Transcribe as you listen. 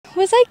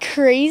Was I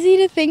crazy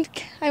to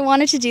think I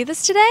wanted to do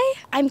this today?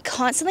 I'm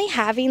constantly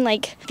having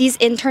like these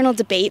internal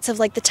debates of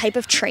like the type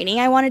of training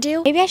I want to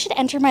do. Maybe I should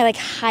enter my like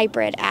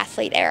hybrid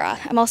athlete era.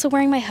 I'm also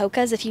wearing my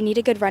Hoka's if you need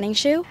a good running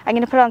shoe. I'm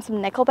gonna put on some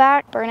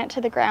Nickelback, burn it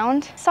to the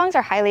ground. Songs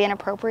are highly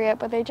inappropriate,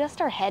 but they just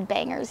are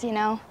headbangers, you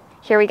know?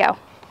 Here we go.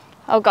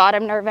 Oh God,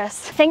 I'm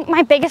nervous. I think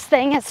my biggest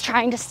thing is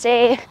trying to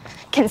stay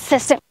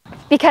consistent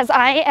because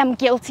I am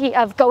guilty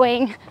of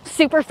going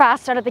super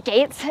fast out of the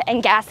gates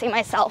and gassing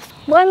myself.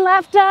 One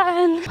lap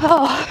done.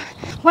 Oh,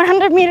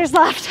 100 meters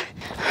left.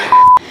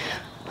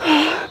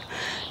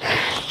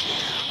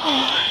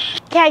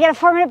 Okay, I get a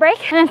 4-minute break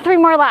and then 3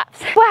 more laps.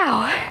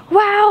 Wow,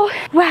 wow,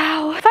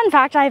 wow. Fun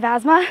fact, I have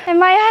asthma and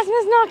my asthma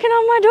is knocking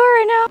on my door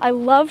right now. I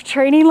love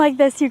training like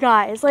this, you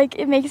guys. Like,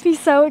 it makes me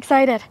so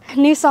excited.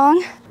 New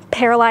song,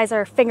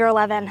 Paralyzer, Finger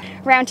 11.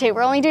 Round 2,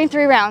 we're only doing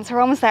 3 rounds.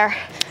 We're almost there.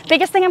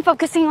 Biggest thing I'm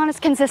focusing on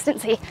is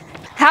consistency.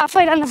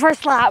 Halfway done the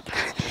first lap.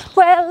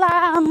 Well,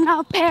 I'm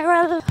not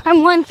paralyzed. I'm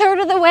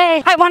 1/3 of the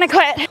way. I want to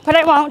quit, but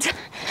I won't.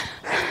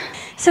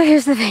 So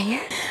here's the thing.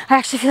 I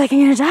actually feel like I'm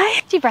gonna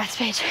die. Deep breaths,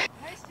 Paige.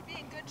 Nice to be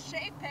in good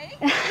shape, hey?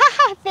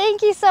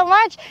 Thank you so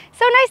much.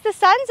 So nice the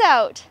sun's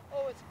out.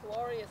 Oh, it's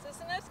glorious,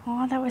 isn't it?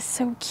 Oh, that was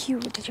so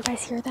cute. Did you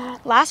guys hear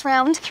that? Last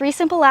round, 3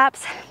 simple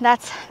laps.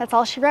 That's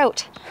all she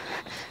wrote.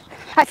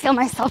 I feel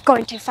myself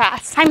going too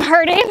fast. I'm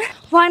hurting.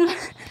 1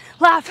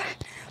 lap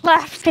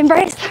left.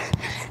 Embrace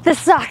the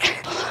suck.